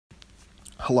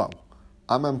Hello,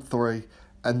 I'm M3,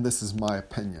 and this is my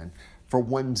opinion for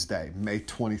Wednesday, May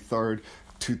 23rd,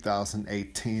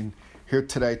 2018. Here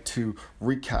today to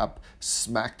recap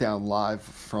Smackdown Live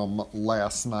from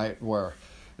last night, where,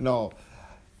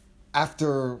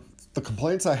 after the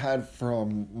complaints I had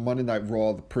from Monday Night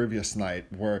Raw the previous night,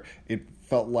 where it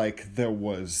felt like there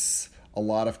was a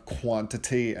lot of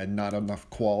quantity and not enough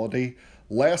quality,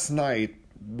 last night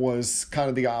was kind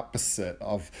of the opposite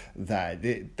of that.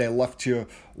 They left you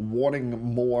wanting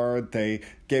more. They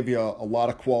gave you a lot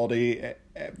of quality.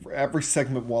 Every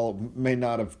segment, while it may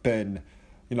not have been,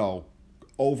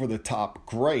 over the top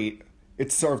great,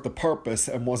 it served a purpose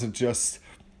and wasn't just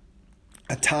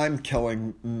a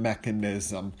time-killing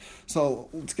mechanism. So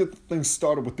let's get things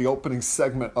started with the opening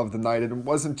segment of the night. And it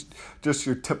wasn't just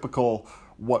your typical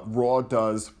what Raw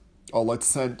does. Oh, let's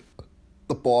send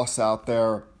the boss out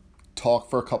there, talk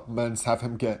for a couple minutes, have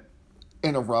him get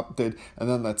interrupted, and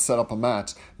then let's set up a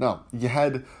match. No, you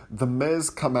had The Miz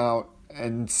come out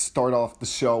and start off the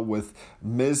show with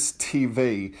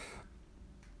MITB.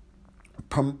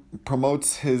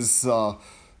 Promotes his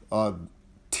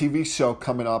TV show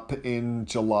coming up in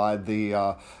July,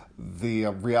 the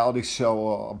reality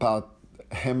show about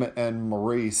him and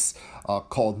Maurice,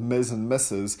 called Miz and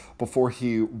Mrs., before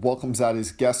he welcomes out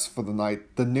his guests for the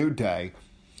night, The New Day.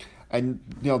 And,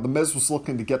 The Miz was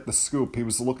looking to get the scoop. He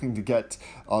was looking to get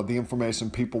the information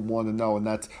people want to know, and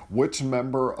that's which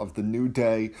member of the New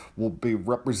Day will be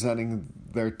representing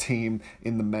their team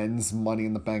in the men's Money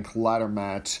in the Bank ladder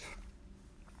match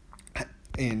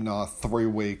in 3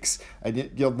 weeks. And,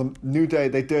 the New Day,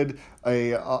 they did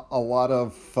a lot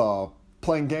of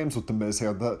playing games with The Miz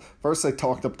here. First they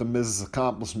talked up The Miz's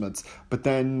accomplishments, but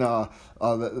then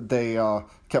they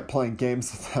kept playing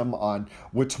games with them on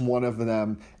which one of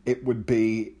them it would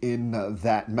be in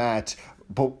that match.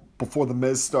 But before The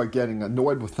Miz started getting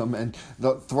annoyed with them, and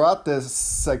throughout this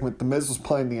segment, The Miz was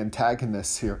playing the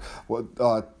antagonists here,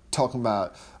 talking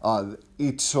about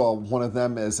each one of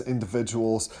them as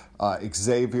individuals,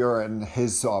 Xavier and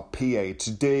his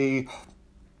PhD,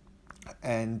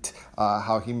 and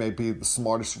how he may be the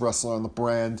smartest wrestler on the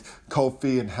brand,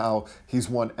 Kofi, and how he's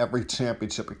won every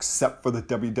championship except for the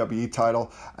WWE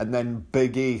title, and then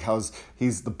Big E, how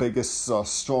he's the biggest,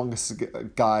 strongest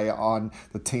guy on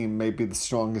the team, maybe the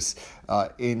strongest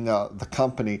in the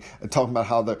company, and talking about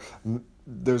how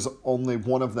there's only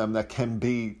one of them that can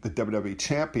be the WWE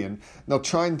champion. Now,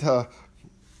 trying to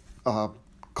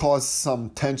cause some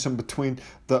tension between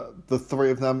the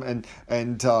three of them, and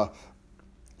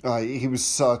he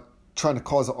was trying to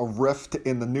cause a rift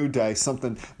in the New Day,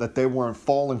 something that they weren't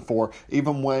falling for.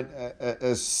 Even went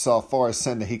as far as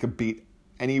saying that he could beat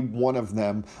any one of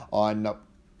them on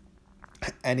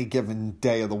any given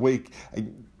day of the week.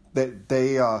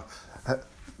 They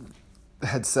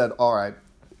had said, all right,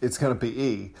 it's going to be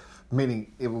E,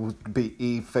 meaning it would be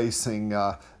E facing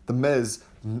The Miz.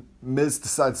 Miz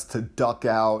decides to duck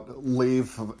out,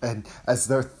 leave, and as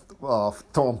they're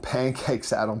throwing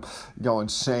pancakes at him, going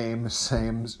shame,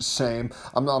 shame, shame.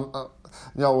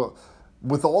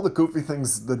 With all the goofy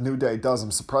things the New Day does, I'm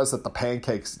surprised that the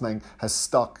pancakes thing has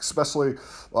stuck. Especially,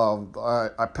 I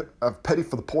have pity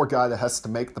for the poor guy that has to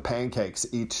make the pancakes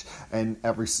each and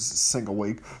every single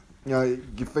week. You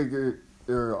figure,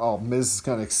 Miz is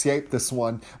going to escape this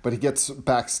one, but he gets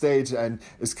backstage and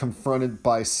is confronted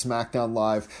by SmackDown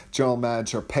Live general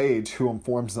manager Paige, who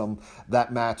informs them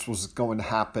that match was going to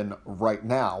happen right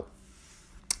now.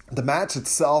 The match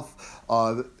itself,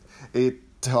 it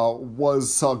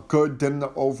was good, didn't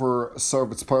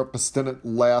overserve its purpose, didn't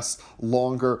last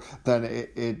longer than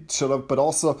it should have, but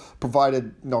also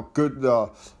provided good,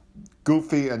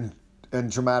 goofy and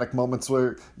dramatic moments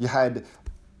where you had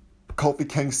Kofi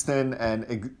Kingston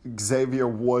and Xavier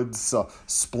Woods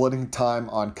splitting time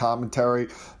on commentary.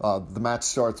 The match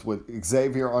starts with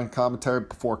Xavier on commentary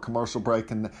before a commercial break,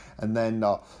 and then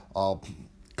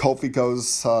Kofi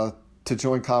goes to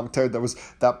join commentary. There was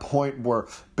that point where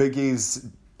Big E's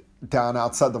down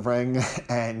outside the ring,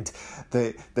 and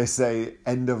they say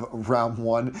end of round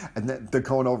one, and then they're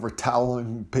going over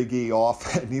toweling Big E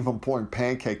off and even pouring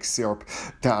pancake syrup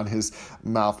down his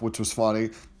mouth, which was funny.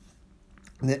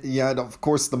 Yeah, and of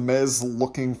course, The Miz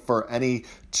looking for any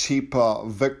cheap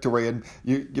victory. And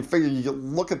you figure, you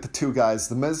look at the two guys,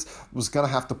 The Miz was going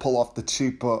to have to pull off the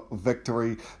cheap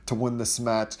victory to win this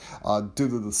match due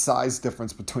to the size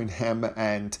difference between him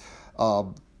and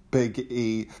Big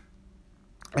E.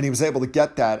 And he was able to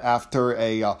get that after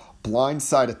a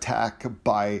blindside attack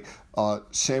by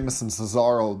Sheamus and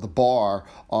Cesaro, the Bar,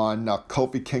 on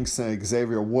Kofi Kingston and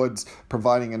Xavier Woods,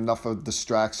 providing enough of a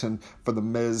distraction for The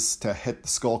Miz to hit the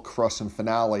skull-crushing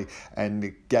finale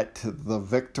and get to the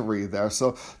victory there.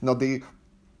 So, the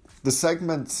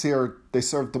segments here, they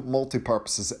served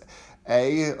multi-purposes.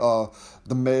 The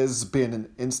Miz being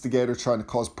an instigator, trying to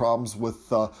cause problems with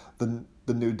the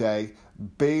New Day.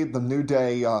 B, the New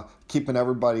Day keeping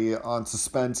everybody on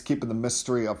suspense, keeping the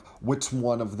mystery of which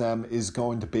one of them is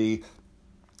going to be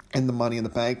in the Money in the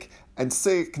Bank. And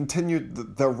C,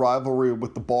 continued their rivalry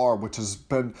with the Bar, which has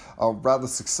been a rather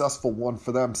successful one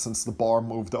for them since the Bar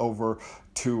moved over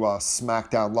to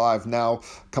SmackDown Live. Now,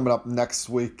 coming up next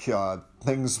week,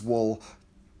 things will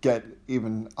get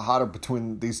even hotter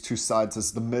between these two sides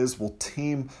as The Miz will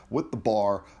team with the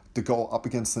Bar to go up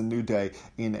against the New Day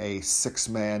in a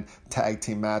 6-man tag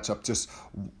team matchup. Just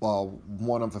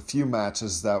one of a few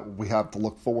matches that we have to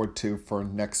look forward to for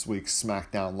next week's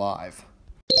SmackDown Live.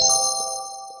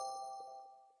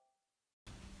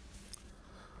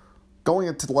 Going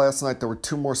into last night, there were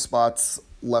 2 more spots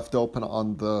left open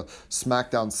on the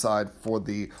SmackDown side for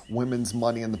the Women's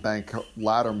Money in the Bank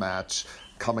ladder match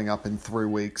coming up in 3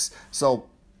 weeks. So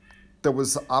there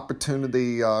was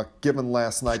opportunity given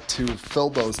last night to fill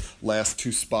those last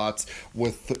 2 spots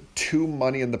with 2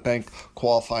 Money in the Bank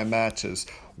qualifying matches.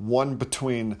 One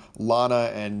between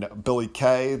Lana and Billie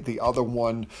Kay, the other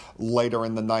one later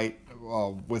in the night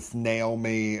with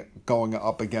Naomi going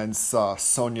up against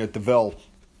Sonya Deville.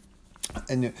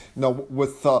 And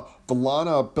with the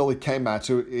Lana Billie Kay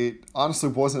match, it honestly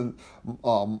wasn't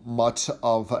much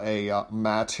of a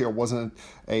match here. It wasn't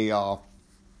a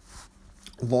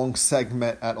long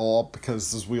segment at all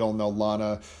because, as we all know,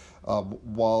 Lana,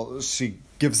 while she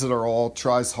gives it her all,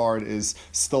 tries hard, is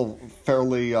still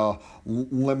fairly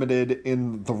limited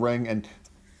in the ring, and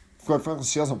quite frankly,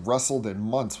 she hasn't wrestled in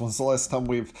months. When's the last time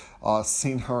we've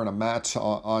seen her in a match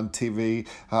on TV?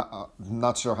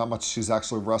 Not sure how much she's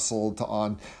actually wrestled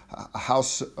on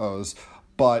house shows,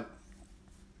 but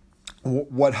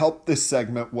what helped this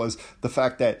segment was the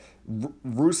fact that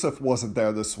Rusev wasn't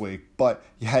there this week, but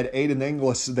you had Aiden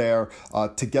English there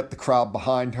to get the crowd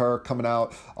behind her, coming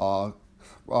out,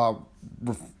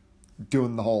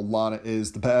 doing the whole Lana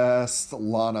is the best,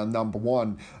 Lana number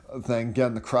one thing,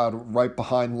 getting the crowd right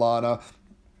behind Lana.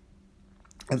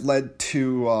 It led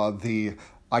to the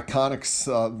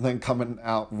Iconics then coming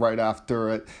out right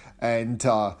after it, and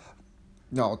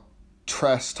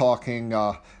trash talking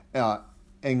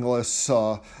English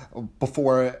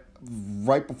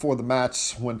right before the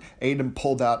match when Aiden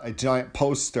pulled out a giant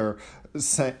poster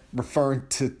referring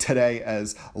to today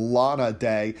as Lana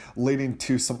Day, leading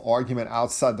to some argument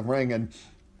outside the ring, and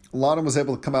Lana was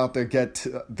able to come out there, get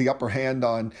the upper hand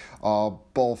on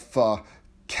both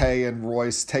Kay and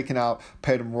Royce, taking out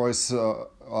Peyton Royce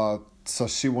so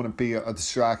she wouldn't be a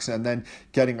distraction, and then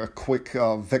getting a quick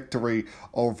victory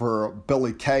over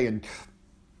Billie Kay. And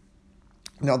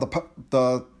now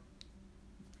the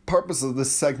purpose of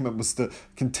this segment was to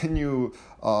continue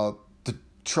to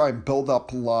try and build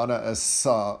up Lana as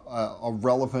a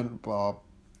relevant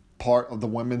part of the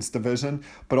women's division,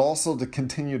 but also to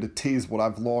continue to tease what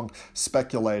I've long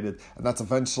speculated, and that's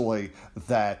eventually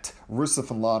that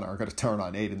Rusev and Lana are going to turn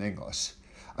on Aiden English.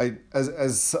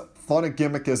 As fun a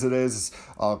gimmick as it is,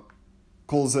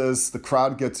 cool as it is, the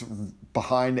crowd gets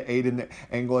behind Aiden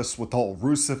English with the whole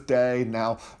Rusev Day,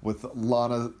 now with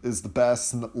Lana is the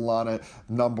best and Lana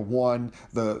number one.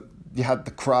 You had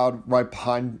the crowd right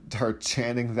behind her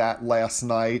chanting that last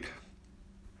night,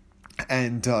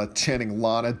 and chanting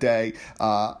Lana Day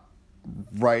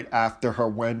right after her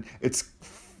win. It's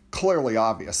clearly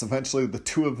obvious. Eventually, the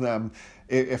two of them,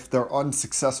 if they're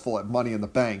unsuccessful at Money in the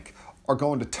Bank, are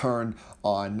going to turn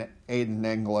on Aiden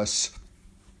English.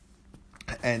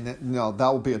 And that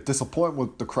will be a disappointment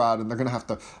with the crowd, and they're going to have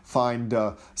to find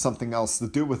something else to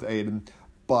do with Aiden.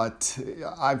 But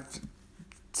I've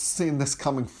seen this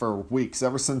coming for weeks,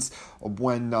 ever since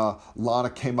when Lana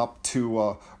came up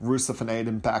to Rusev and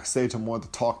Aiden backstage and wanted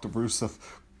to talk to Rusev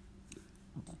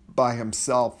by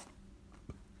himself,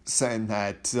 saying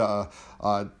that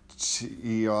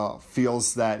she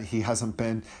feels that he hasn't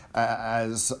been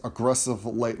as aggressive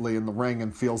lately in the ring,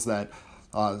 and feels that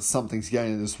something's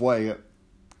getting in his way. It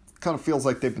kind of feels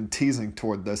like they've been teasing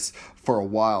toward this for a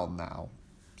while now.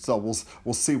 So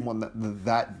we'll see when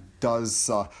that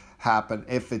does happen,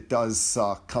 if it does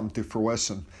come to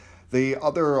fruition. The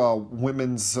other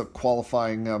women's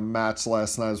qualifying match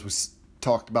last night, as we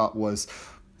talked about, was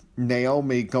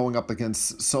Naomi going up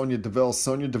against Sonya Deville.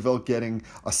 Sonya Deville getting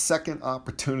a second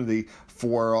opportunity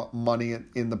for Money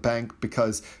in the Bank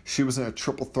because she was in a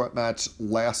triple threat match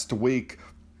last week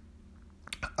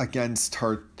against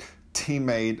her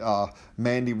teammate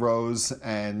Mandy Rose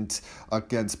and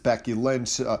against Becky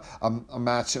Lynch, a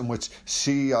match in which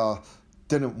she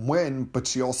didn't win, but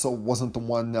she also wasn't the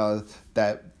one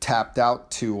that tapped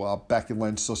out to Becky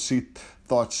Lynch, so she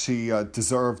thought she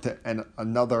deserved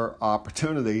another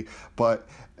opportunity. But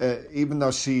even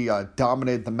though she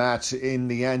dominated the match, in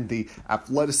the end, the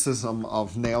athleticism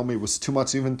of Naomi was too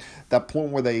much. Even that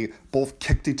point where they both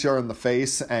kicked each other in the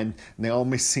face, and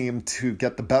Naomi seemed to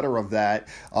get the better of that,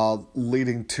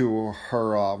 leading to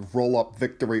her roll-up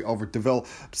victory over Deville.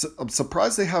 I'm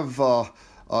surprised they have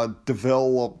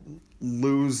Deville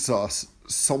lose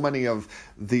so many of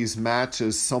these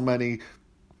matches, so many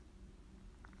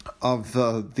of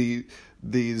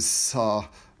these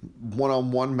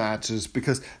one-on-one matches,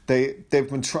 because they've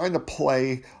been trying to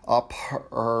play up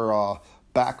her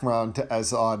background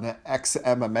as an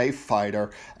ex-MMA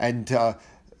fighter, and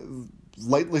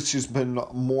lately she's been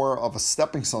more of a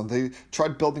stepping stone. They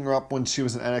tried building her up when she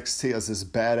was in NXT as this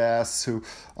badass who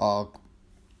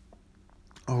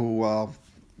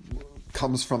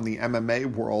comes from the MMA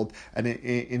world, and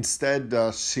instead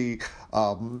she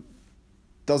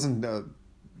doesn't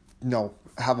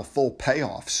have a full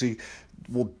payoff. She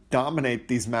will dominate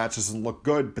these matches and look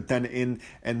good, but then in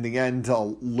the end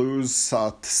lose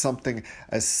to something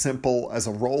as simple as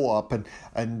a roll-up,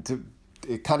 and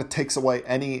it kind of takes away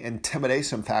any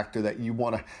intimidation factor that you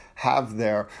want to have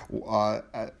there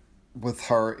with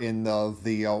her in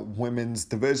the women's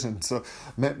division. So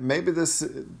maybe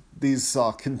these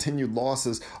continued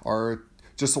losses are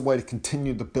just a way to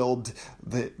continue to build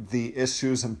the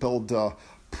issues and build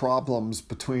problems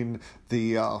between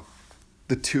the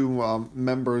two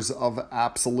members of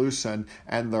Absolution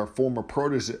and their former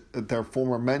protege, their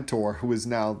former mentor, who is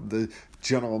now the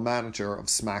general manager of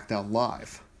SmackDown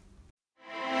Live.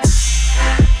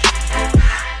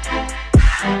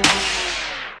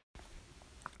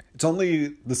 It's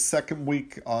only the second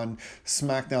week on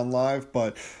SmackDown Live,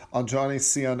 but Andrade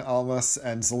Cien Almas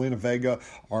and Zelina Vega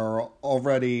are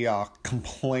already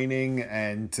complaining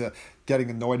and getting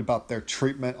annoyed about their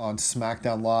treatment on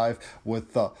SmackDown Live,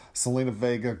 with Zelina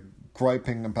Vega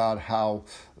griping about how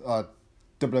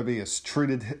WWE has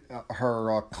treated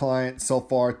her client so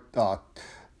far,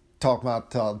 talking about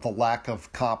the lack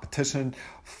of competition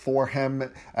for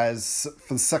him, as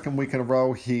for the second week in a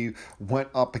row he went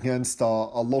up against a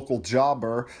local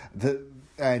jobber,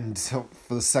 and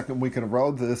for the second week in a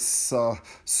row this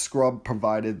scrub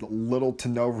provided little to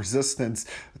no resistance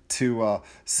to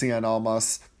Cien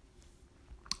Almas,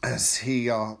 as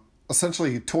he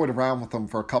essentially toyed around with him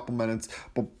for a couple minutes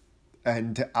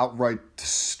and outright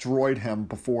destroyed him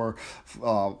before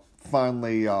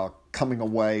finally coming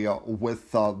away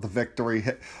with the victory,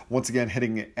 once again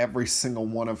hitting every single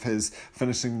one of his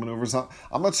finishing maneuvers.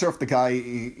 I'm not sure if the guy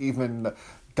even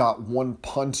got one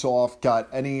punch off, got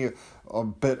any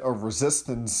bit of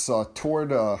resistance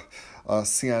toward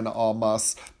Cien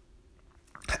Almas.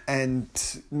 And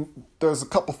there's a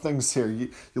couple things here. You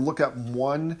look at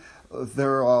one,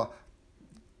 they're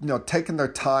taking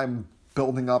their time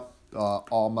building up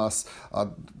Almas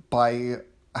by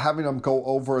having them go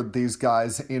over these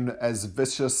guys in as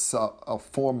vicious a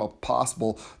form as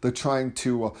possible. They're trying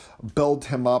to build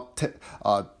him up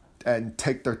and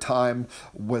take their time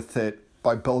with it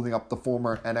by building up the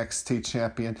former NXT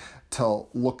champion to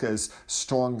look as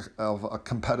strong of a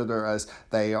competitor as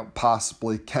they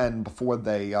possibly can before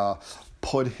they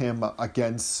put him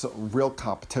against real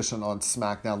competition on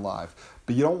SmackDown Live.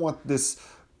 But you don't want this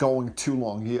going too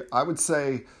long. I would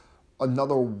say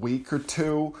another week or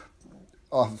two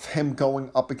of him going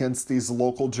up against these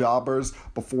local jobbers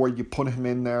before you put him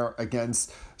in there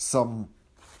against some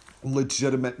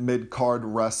legitimate mid-card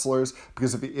wrestlers,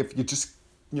 because if you just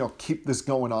keep this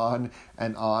going on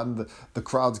and on, the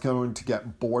crowd's going to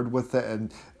get bored with it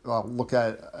and look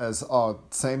at it as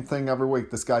same thing every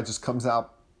week. This guy just comes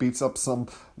out, beats up some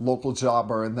local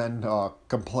jobber, and then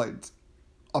complains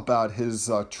about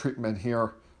his treatment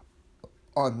here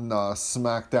on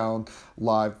SmackDown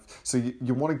Live. So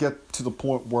you want to get to the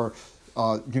point where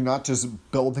you're not just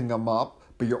building him up,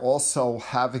 but you're also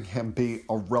having him be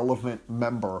a relevant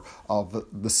member of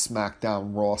the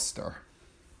SmackDown roster.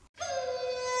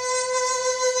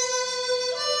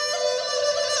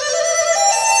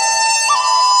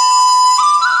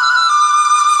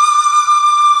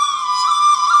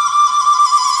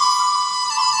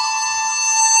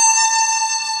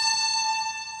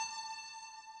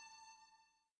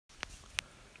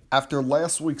 After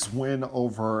last week's win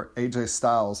over AJ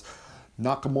Styles,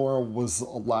 Nakamura was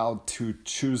allowed to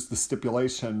choose the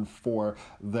stipulation for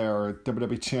their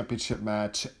WWE Championship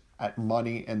match at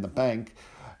Money in the Bank,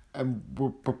 and we're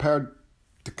prepared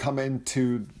to come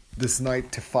into this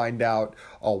night to find out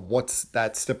what's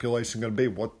that stipulation going to be,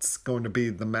 what's going to be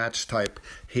the match type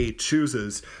he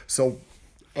chooses. So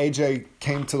AJ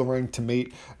came to the ring to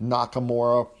meet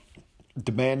Nakamura,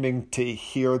 demanding to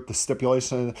hear the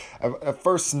stipulation. At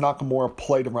first, Nakamura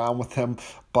played around with him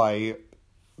by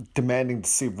demanding to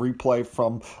see replay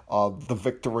from the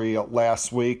victory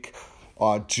last week,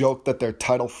 joked that their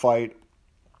title fight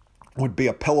would be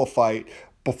a pillow fight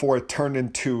before it turned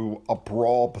into a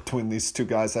brawl between these two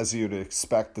guys, as you'd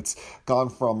expect. It's gone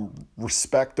from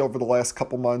respect over the last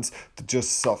couple months to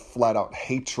just flat-out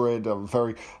hatred, a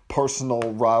very personal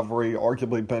rivalry,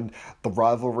 arguably been the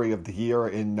rivalry of the year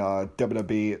in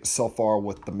WWE so far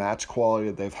with the match quality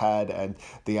that they've had and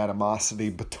the animosity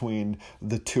between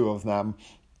the two of them.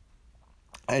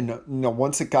 And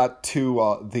once it got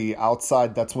to the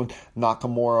outside, that's when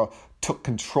Nakamura took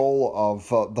control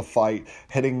of the fight,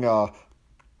 hitting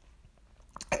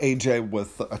AJ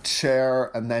with a chair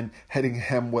and then hitting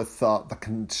him with the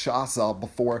Kinshasa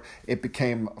before it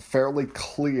became fairly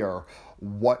clear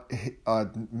what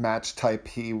match type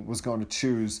he was going to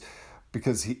choose,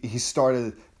 because he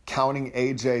started counting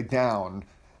AJ down,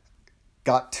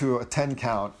 got to a 10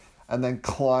 count, and then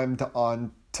climbed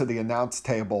on to the announce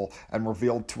table and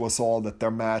revealed to us all that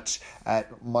their match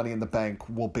at Money in the Bank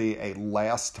will be a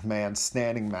last man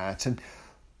standing match. And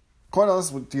quite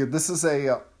honest with you, this is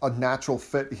a natural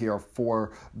fit here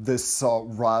for this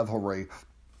rivalry,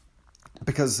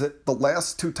 because the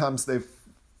last two times they've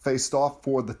faced off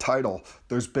for the title,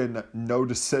 there's been no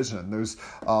decision. There's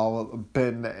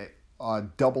been a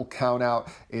double count out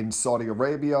in Saudi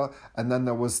Arabia, and then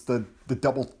there was the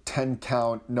double 10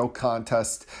 count no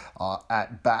contest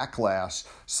at Backlash.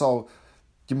 So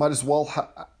you might as well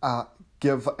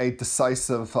give a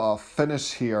decisive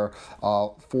finish here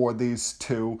for these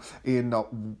two in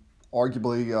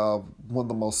arguably one of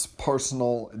the most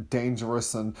personal,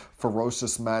 dangerous, and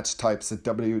ferocious match types that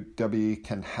WWE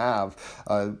can have,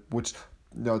 which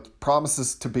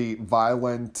promises to be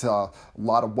violent, a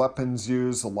lot of weapons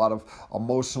used, a lot of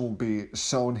emotion will be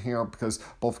shown here, because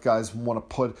both guys want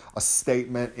to put a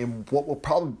statement in what will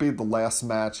probably be the last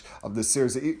match of this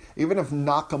series. Even if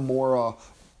Nakamura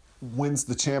wins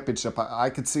the championship, I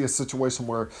could see a situation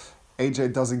where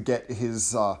AJ doesn't get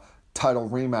his title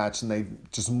rematch and they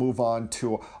just move on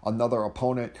to another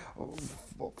opponent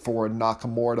for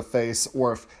Nakamura to face,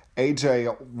 or if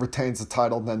AJ retains the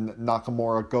title, then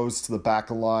Nakamura goes to the back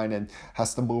of the line and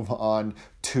has to move on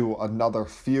to another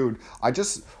feud.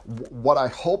 What I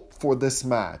hope for this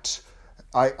match,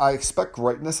 I expect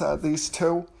greatness out of these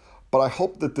two, but I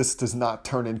hope that this does not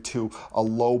turn into a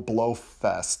low blow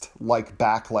fest like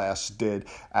Backlash did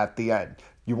at the end.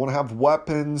 You want to have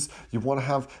weapons. You want to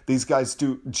have these guys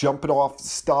jumping off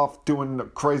stuff, doing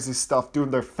crazy stuff,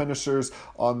 doing their finishers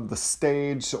on the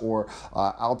stage or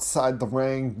outside the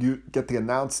ring. You get the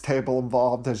announce table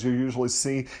involved, as you usually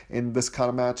see in this kind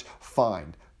of match.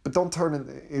 Fine. But don't turn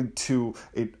it into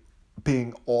it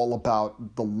being all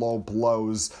about the low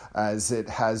blows as it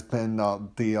has been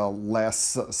the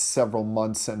last several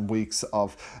months and weeks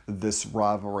of this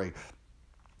rivalry.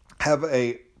 Have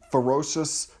a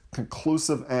ferocious,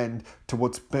 conclusive end to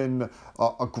what's been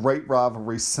a great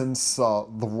rivalry since the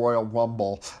Royal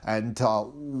Rumble, and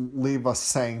leave us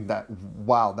saying that,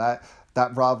 wow,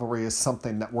 that rivalry is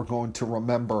something that we're going to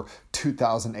remember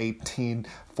 2018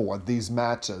 for, these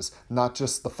matches. Not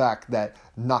just the fact that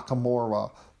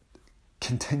Nakamura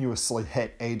continuously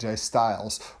hit AJ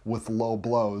Styles with low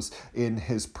blows in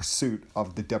his pursuit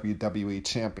of the WWE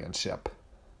Championship.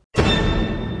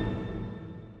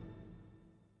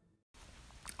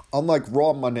 Unlike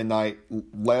Raw Monday night,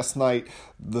 last night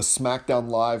the SmackDown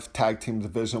Live Tag Team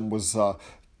Division was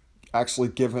actually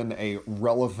given a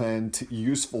relevant,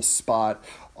 useful spot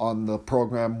on the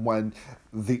program when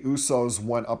the Usos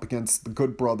went up against the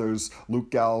Good Brothers, Luke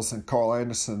Gallows and Carl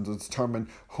Anderson, to determine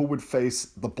who would face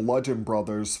the Bludgeon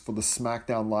Brothers for the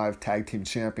SmackDown Live Tag Team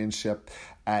Championship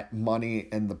at Money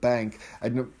in the Bank.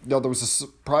 And there was a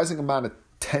surprising amount of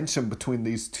tension between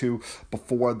these two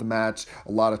before the match,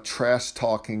 a lot of trash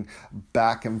talking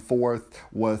back and forth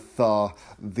with the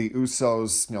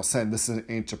Usos, saying this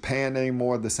ain't Japan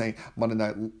anymore, this ain't Monday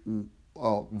Night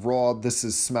Raw, this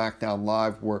is SmackDown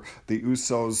Live, where the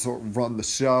Usos run the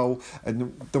show.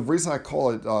 And the reason I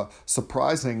call it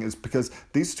surprising is because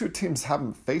these two teams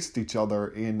haven't faced each other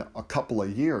in a couple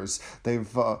of years. They've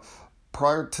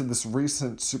prior to this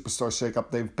recent superstar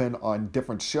shakeup, they've been on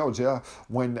different shows. Yeah,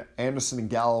 when Anderson and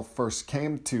Gallo first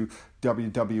came to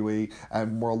WWE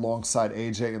and were alongside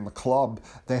AJ in the club.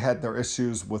 They had their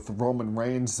issues with Roman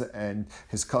Reigns and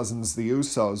his cousins, the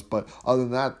Usos, but other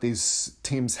than that, these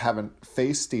teams haven't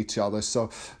faced each other. So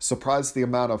surprised the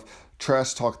amount of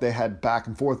trash talk they had back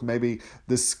and forth. Maybe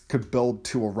this could build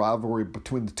to a rivalry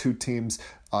between the two teams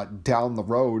down the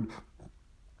road,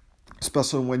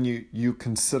 especially when you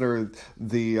consider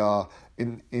the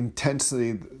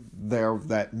intensity there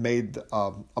that made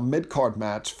a mid-card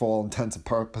match, for all intents and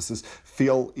purposes,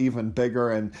 feel even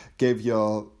bigger and gave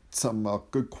you some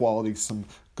good quality, some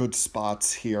good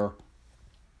spots here,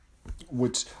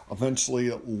 which eventually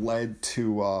led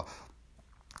to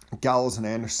Gallows and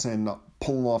Anderson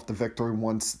pulling off the victory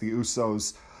once the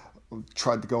Usos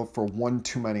tried to go for one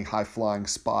too many high-flying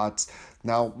spots.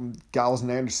 Now, Gallows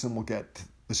and Anderson will get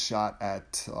the shot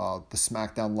at the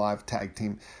SmackDown Live Tag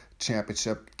Team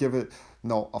Championship. Give it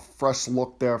a fresh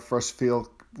look there, fresh feel,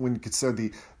 when you consider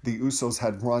the Usos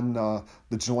had run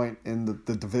the joint in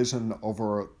the division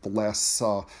over the last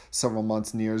several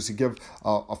months and years. You give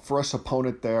a fresh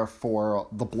opponent there for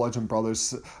the Bludgeon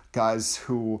Brothers, guys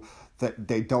who that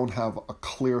they don't have a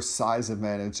clear size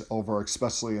advantage over,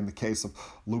 especially in the case of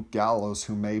Luke Gallows,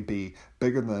 who may be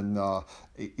bigger than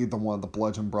either one of the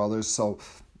Bludgeon Brothers. So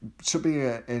should be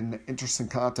an interesting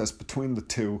contest between the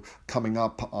two coming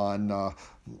up on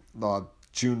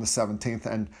June the 17th.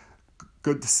 And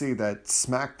good to see that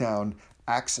SmackDown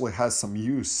actually has some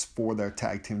use for their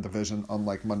tag team division,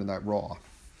 unlike Monday Night Raw.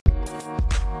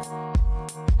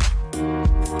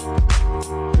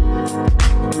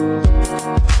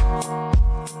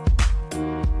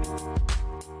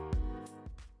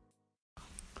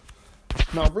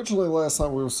 Now, originally last night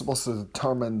we were supposed to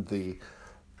determine the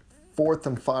fourth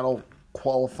and final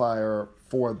qualifier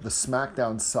for the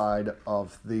SmackDown side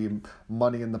of the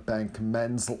Money in the Bank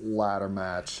men's ladder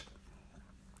match.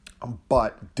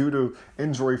 But due to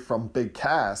injury from Big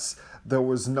Cass, there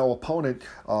was no opponent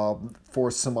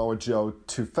for Samoa Joe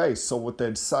to face. So what they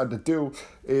decided to do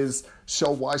is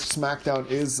show why SmackDown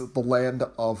is the land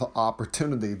of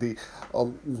opportunity, the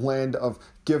land of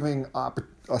giving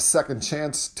a second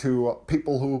chance to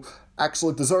people who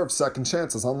actually deserve second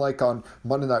chances, unlike on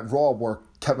Monday Night Raw, where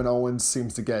Kevin Owens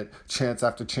seems to get chance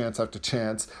after chance after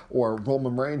chance, or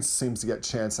Roman Reigns seems to get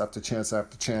chance after chance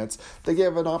after chance. They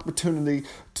gave an opportunity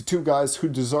to two guys who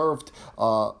deserved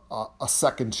a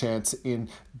second chance in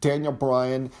Daniel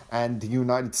Bryan and the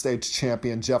United States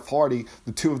champion Jeff Hardy,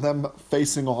 the two of them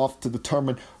facing off to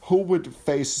determine who would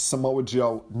face Samoa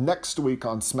Joe next week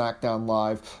on SmackDown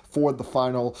Live for the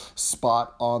final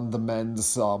spot on the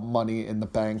men's Money in the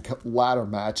Bank ladder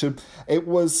match. It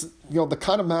was, the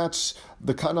kind of match,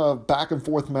 the kind of back and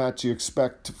forth match you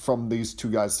expect from these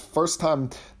two guys. First time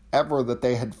ever that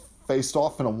they had faced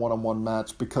off in a one-on-one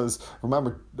match, because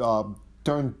remember,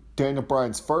 during Daniel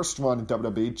Bryan's first run in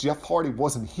WWE, Jeff Hardy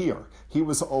wasn't here. He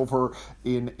was over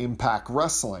in Impact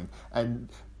Wrestling, and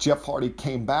Jeff Hardy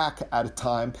came back at a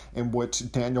time in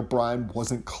which Daniel Bryan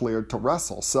wasn't cleared to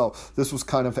wrestle. So this was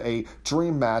kind of a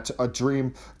dream match, a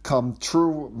dream come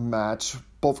true match.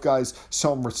 Both guys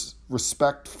showing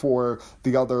respect for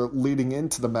the other leading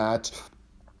into the match.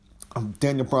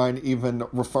 Daniel Bryan even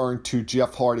referring to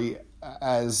Jeff Hardy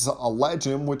as a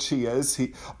legend, which he is.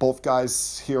 Both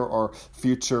guys here are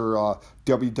future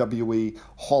WWE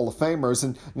Hall of Famers,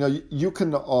 and you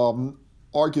can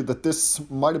argue that this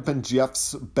might have been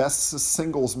Jeff's best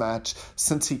singles match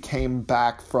since he came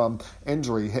back from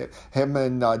injury. Him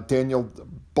and Daniel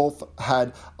both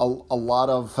had a lot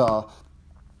of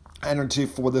energy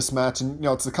for this match, and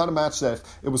it's the kind of match that if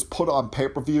it was put on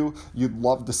pay-per-view, you'd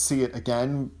love to see it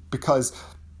again, because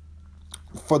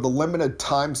for the limited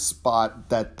time spot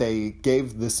that they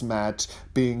gave this match,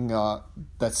 being that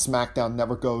SmackDown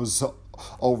never goes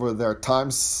over their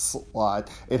time slot,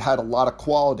 it had a lot of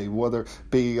quality, whether it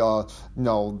be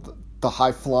the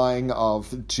high flying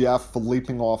of Jeff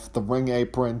leaping off the ring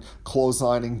apron,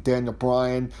 clotheslining Daniel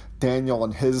Bryan, Daniel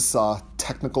and his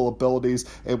technical abilities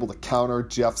able to counter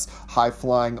Jeff's high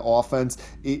flying offense,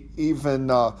 even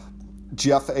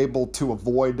Jeff able to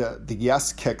avoid the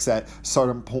yes kicks at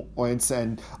certain points,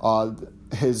 and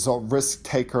his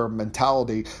risk-taker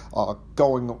mentality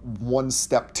going one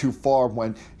step too far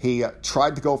when he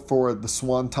tried to go for the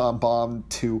Swanton Bomb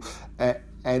to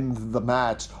end the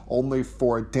match, only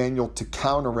for Daniel to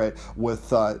counter it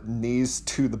with knees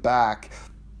to the back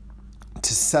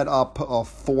to set up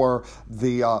for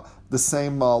the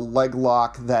same leg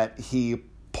lock that he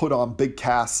put on Big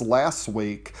Cass last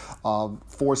week,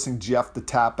 forcing Jeff to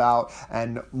tap out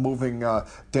and moving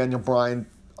Daniel Bryan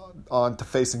on to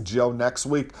facing Joe next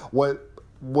week. What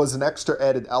was an extra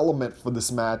added element for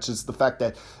this match is the fact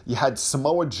that you had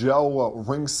Samoa Joe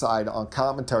ringside on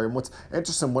commentary. And what's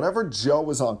interesting, whenever Joe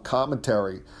is on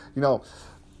commentary,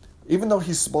 even though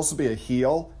he's supposed to be a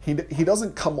heel, he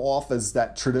doesn't come off as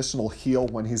that traditional heel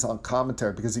when he's on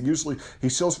commentary, because he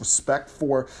shows respect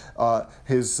for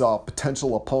his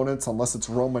potential opponents, unless it's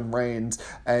Roman Reigns,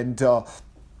 and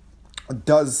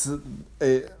does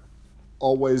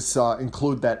always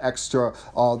include that extra,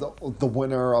 the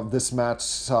winner of this match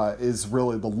is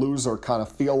really the loser kind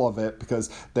of feel of it,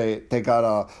 because they got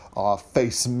to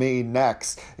face me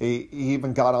next. He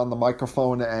even got on the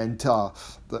microphone and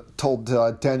told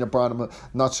Daniel Bryan, I'm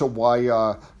not sure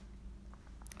why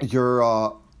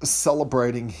you're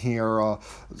celebrating here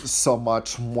so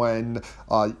much when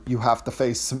you have to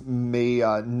face me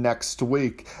next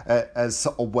week, as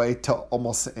a way to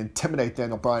almost intimidate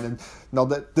Daniel Bryan. And now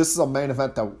that this is a main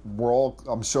event that we're all,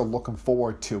 I'm sure, looking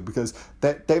forward to, because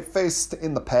they've faced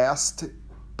in the past,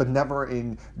 but never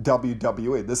in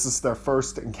WWE. This is their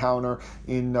first encounter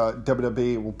in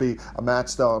WWE. It will be a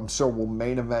match that I'm sure will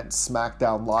main event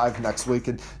SmackDown Live next week.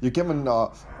 And you're given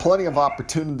plenty of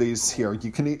opportunities here.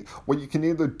 What you can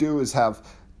either do is have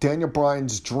Daniel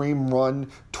Bryan's dream run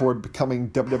toward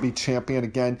becoming WWE Champion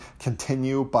again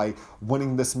continue by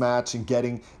winning this match and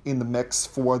getting in the mix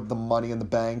for the Money in the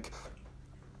Bank.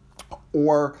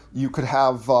 Or you could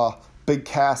have Big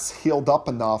Cass healed up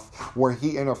enough where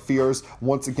he interferes,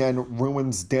 once again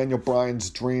ruins Daniel Bryan's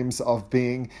dreams of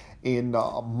being in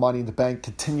Money in the Bank,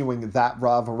 continuing that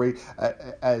rivalry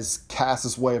as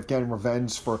Cass's way of getting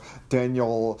revenge for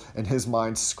Daniel, in his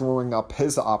mind, screwing up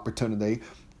his opportunity.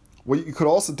 What you could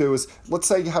also do is, let's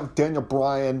say you have Daniel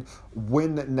Bryan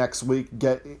win next week,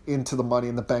 get into the Money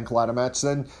in the Bank ladder match.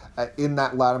 Then in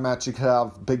that ladder match, you could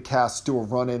have Big Cass do a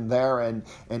run in there and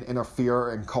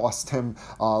interfere and cost him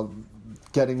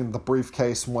getting in the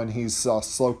briefcase when he's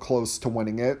so close to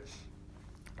winning it.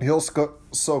 He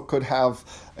also could have,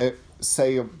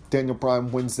 say, Daniel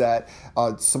Bryan wins that,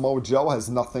 Samoa Joe has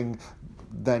nothing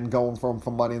then going from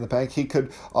Money in the Bank. He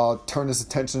could turn his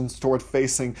attentions toward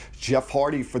facing Jeff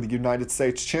Hardy for the United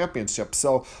States Championship.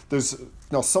 So there's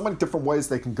so many different ways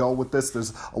they can go with this.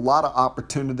 There's a lot of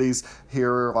opportunities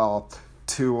here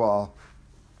to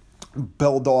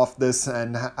build off this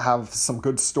and have some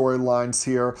good storylines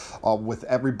here with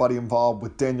everybody involved,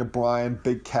 with Daniel Bryan,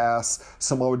 Big Cass,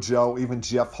 Samoa Joe, even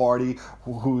Jeff Hardy,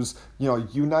 whose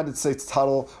United States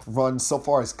title run so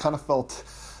far has kind of felt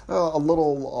a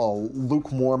little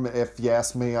lukewarm, if you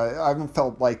ask me. I haven't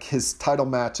felt like his title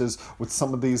matches with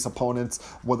some of these opponents,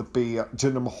 whether it be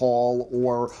Jinder Mahal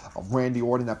or Randy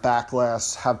Orton at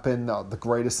Backlash, have been the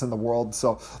greatest in the world.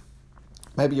 So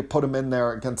maybe you put him in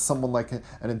there against someone like an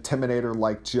intimidator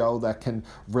like Joe that can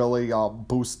really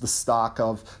boost the stock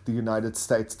of the United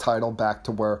States title back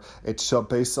to where it should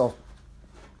be. So,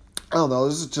 I don't know,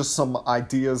 this is just some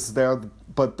ideas there,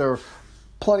 but there are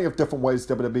plenty of different ways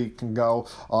WWE can go,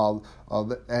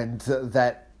 and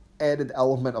that added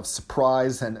element of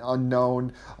surprise and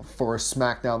unknown for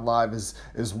SmackDown Live is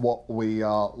what we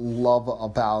love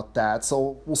about that.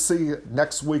 So we'll see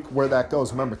next week where that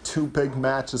goes. Remember, 2 big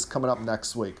matches coming up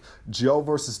next week. Joe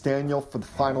versus Daniel for the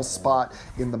final spot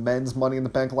in the men's Money in the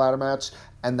Bank ladder match,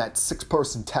 and that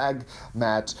 6-person tag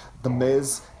match, The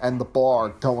Miz and The Bar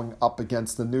going up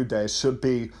against The New Day. Should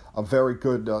be a very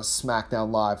good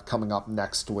SmackDown Live coming up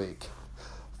next week.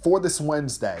 For this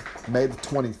Wednesday, May the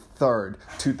 23rd,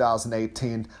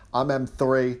 2018, I'm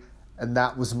M3, and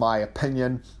that was my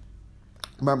opinion.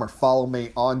 Remember, follow me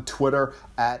on Twitter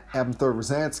at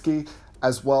M3Rosansky.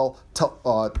 As well,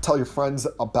 tell your friends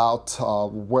about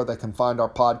where they can find our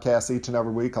podcast each and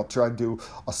every week. I'll try to do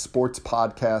a sports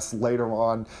podcast later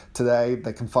on today.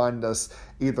 They can find us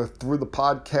either through the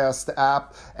podcast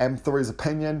app, M3's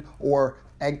Opinion, or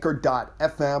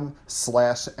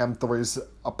anchor.fm/M3's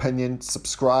Opinion.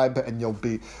 Subscribe and you'll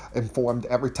be informed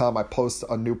every time I post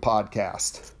a new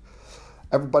podcast.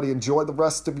 Everybody enjoy the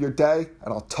rest of your day,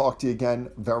 and I'll talk to you again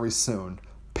very soon.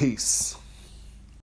 Peace.